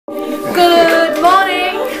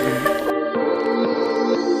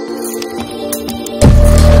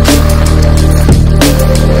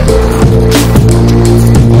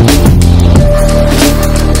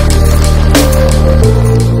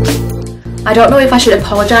I don't know if I should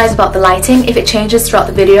apologise about the lighting. If it changes throughout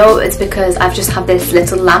the video, it's because I've just had this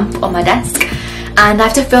little lamp on my desk and I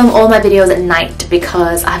have to film all my videos at night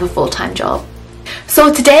because I have a full-time job.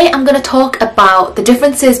 So today I'm going to talk about the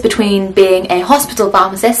differences between being a hospital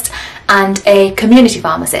pharmacist and a community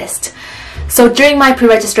pharmacist. So during my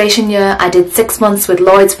pre-registration year, I did 6 months with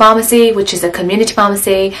Lloyd's Pharmacy, which is a community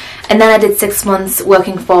pharmacy, and then I did 6 months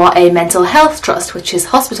working for a mental health trust, which is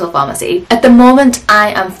hospital pharmacy. At the moment,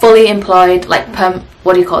 I am fully employed, like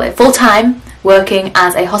full-time, working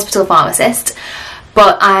as a hospital pharmacist,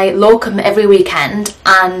 but I locum every weekend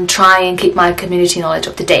and try and keep my community knowledge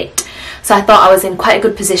up to date. So I thought I was in quite a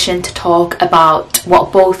good position to talk about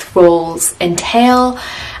what both roles entail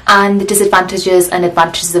and the disadvantages and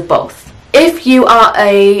advantages of both. If you are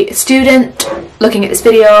a student looking at this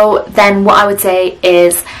video, then what I would say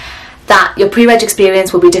is that your pre-reg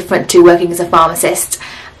experience will be different to working as a pharmacist,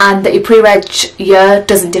 and that your pre-reg year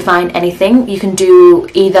doesn't define anything. You can do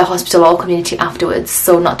either hospital or community afterwards,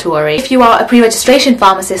 so not to worry. If you are a pre-registration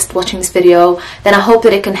pharmacist watching this video, then I hope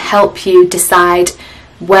that it can help you decide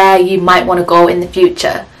where you might want to go in the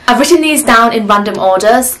future. I've written these down in random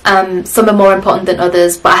orders. Some are more important than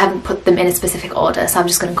others, but I haven't put them in a specific order, so I'm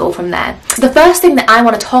just going to go from there. So the first thing that I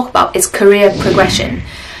want to talk about is career progression.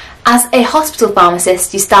 As a hospital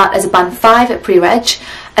pharmacist, you start as a band 5 at pre-reg,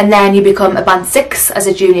 and then you become a band 6 as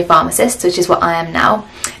a junior pharmacist, which is what I am now.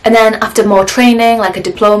 And then after more training, like a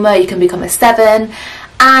diploma, you can become a 7,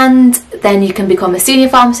 and then you can become a senior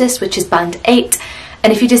pharmacist, which is band 8.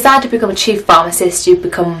 And if you decide to become a chief pharmacist, you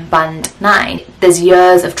become band 9. There's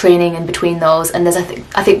years of training in between those, and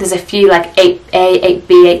I think there's a few like 8A,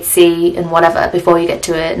 8B, 8C and whatever before you get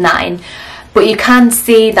to a 9. But you can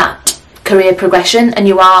see that career progression and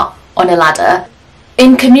you are on a ladder.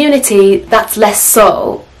 In community, that's less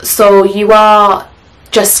so. So you are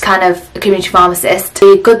just kind of a community pharmacist.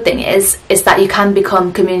 The good thing is that you can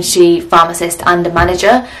become community pharmacist and a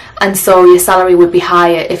manager, and so your salary would be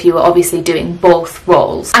higher if you were obviously doing both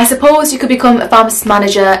roles. I suppose you could become a pharmacist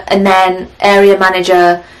manager and then area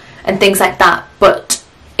manager and things like that, but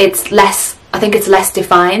it's less, I think it's less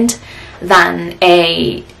defined than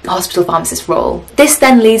a hospital pharmacist role. This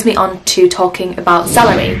then leads me on to talking about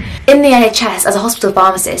salary. In the NHS as a hospital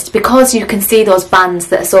pharmacist, because you can see those bands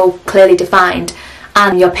that are so clearly defined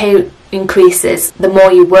and your pay increases the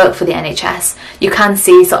more you work for the NHS, you can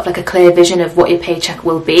see sort of like a clear vision of what your paycheck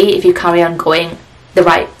will be if you carry on going the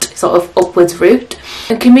right sort of upwards route.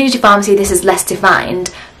 In community pharmacy, this is less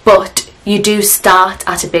defined, but you do start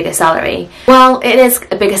at a bigger salary. Well, it is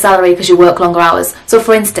a bigger salary because you work longer hours. So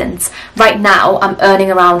for instance, right now I'm earning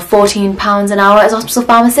around £14 an hour as a hospital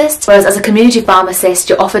pharmacist, whereas as a community pharmacist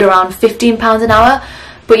you're offered around £15 an hour,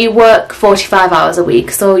 but you work 45 hours a week,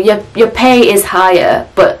 so your pay is higher,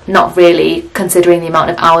 but not really considering the amount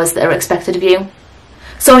of hours that are expected of you.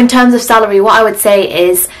 So in terms of salary, what I would say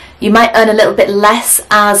is you might earn a little bit less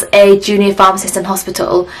as a junior pharmacist in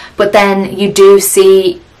hospital, but then you do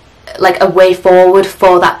see like a way forward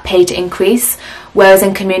for that pay to increase, whereas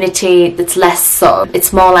in community that's less so.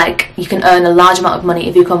 It's more like you can earn a large amount of money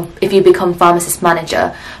if you become pharmacist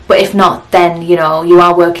manager, but if not, then you know you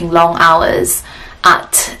are working long hours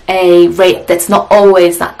at a rate that's not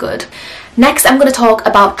always that good. Next, I'm going to talk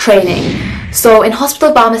about training. So in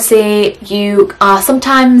hospital pharmacy, you are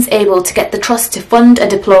sometimes able to get the trust to fund a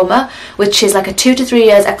diploma, which is like a 2 to 3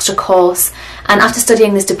 years extra course, and after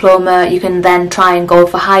studying this diploma you can then try and go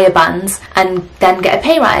for higher bands and then get a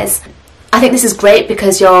pay rise. I think this is great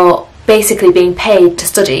because you're basically being paid to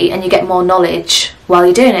study and you get more knowledge while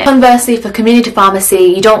you're doing it. Conversely, for community pharmacy,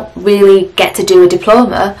 you don't really get to do a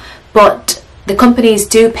diploma, but the companies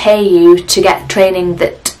do pay you to get training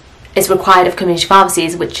that is required of community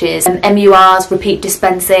pharmacies, which is MURs, repeat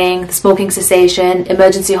dispensing, the smoking cessation,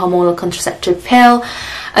 emergency hormonal contraceptive pill,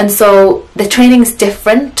 and so the training's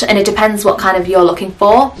different and it depends what kind of you're looking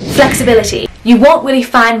for. Flexibility. You won't really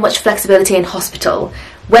find much flexibility in hospital.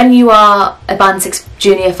 When you are a band 6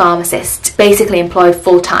 junior pharmacist, basically employed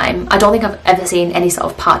full-time, I don't think I've ever seen any sort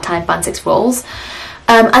of part-time band 6 roles.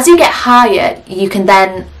 As you get higher, you can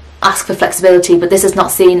then ask for flexibility, but this is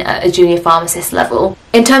not seen at a junior pharmacist level.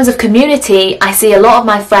 In terms of community, I see a lot of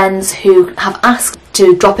my friends who have asked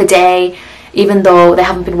to drop a day even though they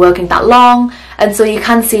haven't been working that long, and so you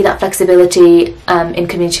can see that flexibility in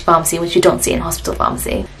community pharmacy, which you don't see in hospital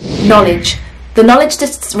pharmacy. Knowledge. The knowledge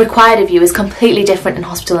that's required of you is completely different in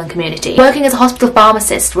hospital and community. Working as a hospital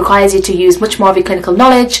pharmacist requires you to use much more of your clinical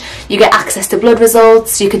knowledge. You get access to blood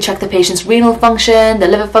results, you can check the patient's renal function, the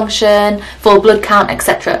liver function, full blood count,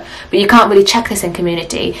 etc. But you can't really check this in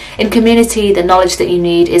community. In community, the knowledge that you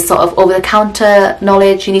need is sort of over-the-counter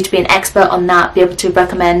knowledge. You need to be an expert on that, be able to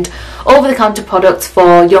recommend over-the-counter products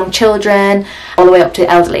for young children all the way up to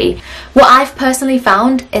elderly. What I've personally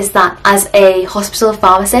found is that as a hospital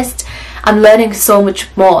pharmacist, I'm learning so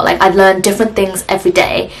much more. Like, I learn different things every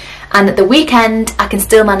day, and at the weekend I can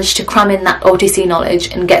still manage to cram in that OTC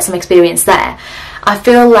knowledge and get some experience there. I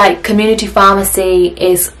feel like community pharmacy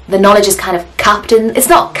is, the knowledge is kind of capped in, it's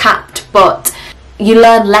not capped, but you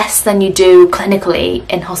learn less than you do clinically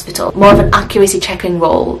in hospital. More of an accuracy checking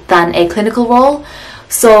role than a clinical role.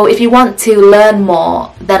 So if you want to learn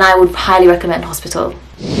more, then I would highly recommend hospital.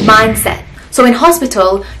 Mindset. So in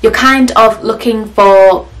hospital, you're kind of looking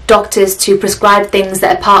for doctors to prescribe things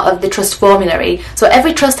that are part of the trust formulary. So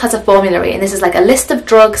every trust has a formulary, and this is like a list of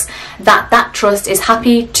drugs that that trust is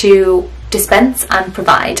happy to dispense and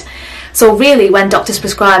provide. So really, when doctors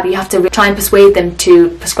prescribe, you have to try and persuade them to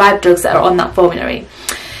prescribe drugs that are on that formulary.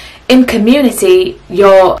 In community,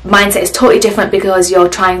 your mindset is totally different because you're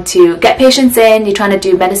trying to get patients in, you're trying to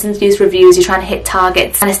do medicines use reviews, you're trying to hit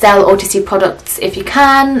targets and sell OTC products if you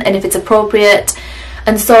can and if it's appropriate.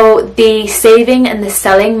 And so the saving and the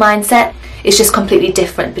selling mindset is just completely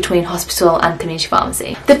different between hospital and community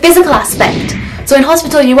pharmacy. The physical aspect. So in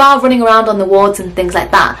hospital you are running around on the wards and things like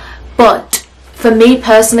that, but for me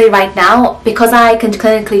personally right now, because I can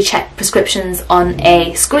clinically check prescriptions on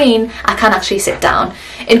a screen, I can actually sit down.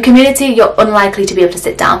 In community, you're unlikely to be able to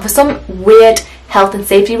sit down. For some weird health and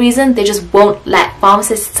safety reason, they just won't let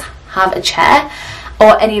pharmacists have a chair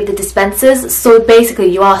or any of the dispensers. So basically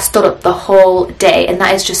you are stood up the whole day, and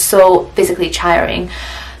that is just so physically tiring.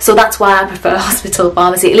 So that's why I prefer hospital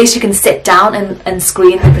pharmacy. At least you can sit down and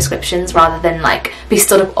screen the prescriptions rather than like be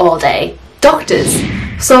stood up all day. Doctors.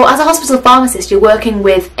 So as a hospital pharmacist, you're working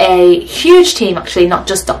with a huge team, actually, not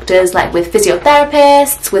just doctors, like with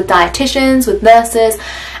physiotherapists, with dietitians, with nurses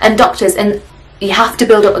and doctors, and you have to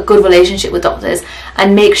build up a good relationship with doctors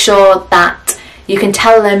and make sure that you can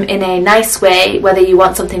tell them in a nice way whether you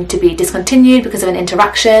want something to be discontinued because of an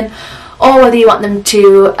interaction, or whether you want them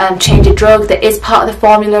to change a drug that is part of the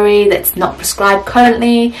formulary that's not prescribed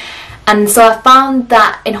currently. And so I found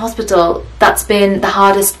that in hospital, that's been the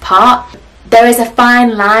hardest part. There is a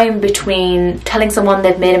fine line between telling someone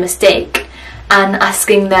they've made a mistake and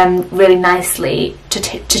asking them really nicely to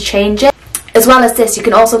change it. As well as this, you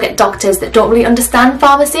can also get doctors that don't really understand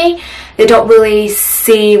pharmacy. They don't really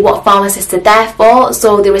see what pharmacists are there for,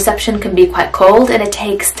 so the reception can be quite cold, and it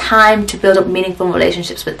takes time to build up meaningful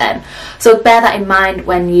relationships with them. So bear that in mind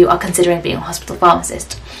when you are considering being a hospital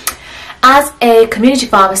pharmacist. As a community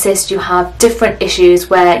pharmacist, you have different issues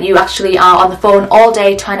where you actually are on the phone all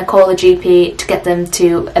day trying to call the GP to get them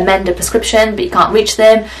to amend a prescription, but you can't reach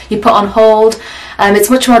them. You put on hold.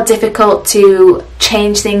 It's much more difficult to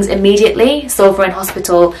change things immediately. So for in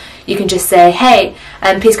hospital, you can just say, hey,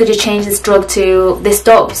 please could you change this drug to this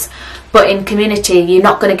dose? But in community, you're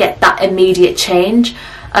not going to get that immediate change.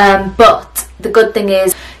 But the good thing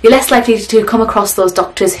is you're less likely to come across those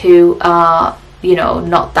doctors who are, you know,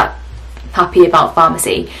 not that happy about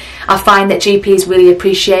pharmacy. I find that GPs really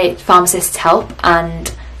appreciate pharmacists' help, and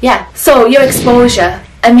yeah. So your exposure.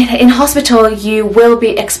 I mean, in hospital you will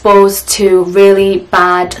be exposed to really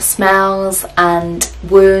bad smells and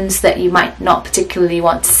wounds that you might not particularly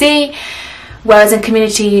want to see, whereas in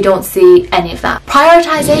community you don't see any of that.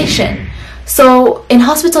 Prioritization. So in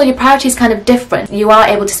hospital your priority is kind of different. You are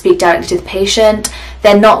able to speak directly to the patient.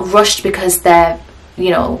 They're not rushed because they're,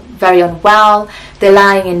 you know, very unwell. They're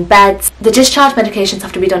lying in beds. The discharge medications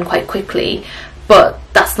have to be done quite quickly, but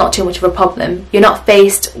that's not too much of a problem. You're not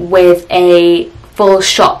faced with a full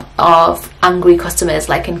shop of angry customers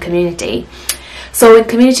like in community. So in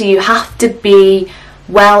community you have to be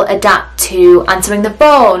well adapt to answering the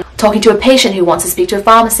phone, talking to a patient who wants to speak to a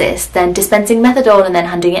pharmacist, then dispensing methadone and then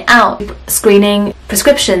handing it out, screening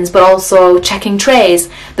prescriptions but also checking trays.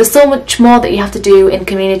 There's so much more that you have to do in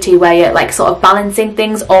community where you're like sort of balancing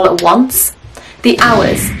things all at once. The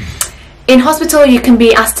hours. In hospital you can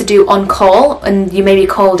be asked to do on call, and you may be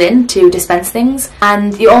called in to dispense things,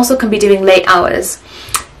 and you also can be doing late hours.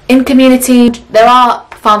 In community there are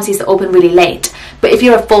pharmacies that open really late, but if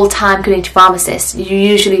you're a full-time community pharmacist you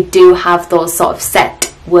usually do have those sort of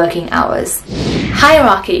set working hours.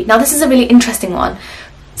 Hierarchy. Now this is a really interesting one.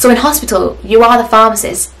 So in hospital you are the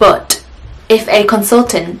pharmacist, but if a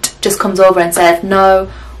consultant just comes over and says,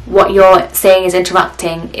 no, what you're saying is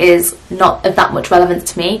interacting is not of that much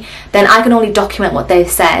relevance to me, then I can only document what they've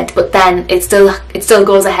said, but then it still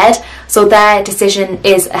goes ahead, so their decision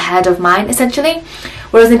is ahead of mine essentially.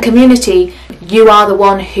 Whereas in community, you are the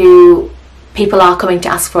one who people are coming to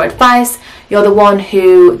ask for advice. You're the one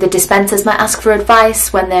who the dispensers might ask for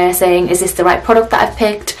advice when they're saying, is this the right product that I've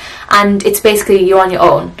picked? And it's basically you on your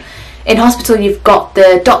own. In hospital, you've got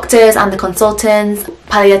the doctors and the consultants,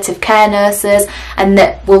 palliative care nurses, and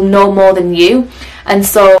that will know more than you. And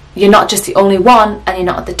so you're not just the only one and you're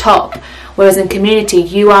not at the top. Whereas in community,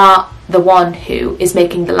 you are the one who is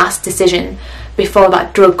making the last decision before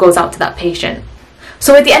that drug goes out to that patient.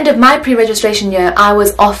 So at the end of my pre-registration year, I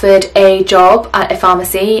was offered a job at a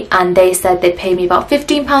pharmacy, and they said they'd pay me about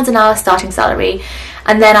 £15 an hour starting salary.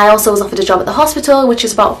 And then I also was offered a job at the hospital, which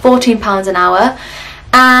is about £14 an hour.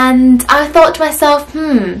 And I thought to myself,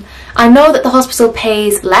 I know that the hospital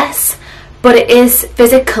pays less, but it is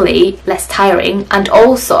physically less tiring, and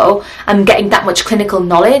also I'm getting that much clinical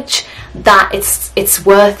knowledge that it's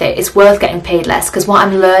worth it. It's worth getting paid less, because what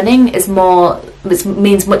I'm learning is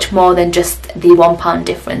means much more than just the £1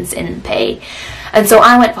 difference in pay. And so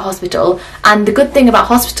I went for hospital, and the good thing about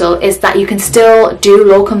hospital is that you can still do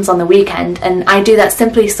locums on the weekend, and I do that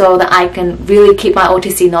simply so that I can really keep my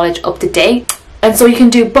OTC knowledge up to date. And so you can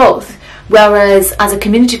do both. Whereas as a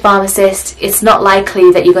community pharmacist, it's not likely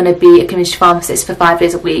that you're going to be a community pharmacist for 5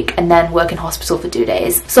 days a week and then work in hospital for 2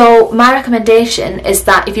 days. So my recommendation is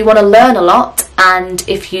that if you want to learn a lot, and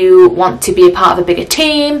if you want to be a part of a bigger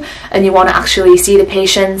team, and you want to actually see the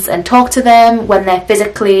patients and talk to them when they're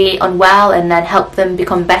physically unwell and then help them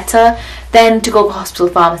become better, then to go for hospital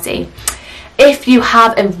pharmacy. If you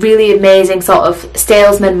have a really amazing sort of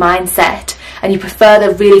salesman mindset, and you prefer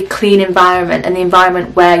the really clean environment and the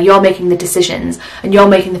environment where you're making the decisions and you're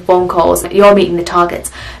making the phone calls, you're meeting the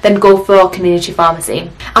targets, then go for community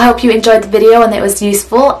pharmacy. I hope you enjoyed the video and that it was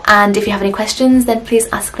useful, and if you have any questions then please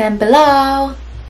ask them below.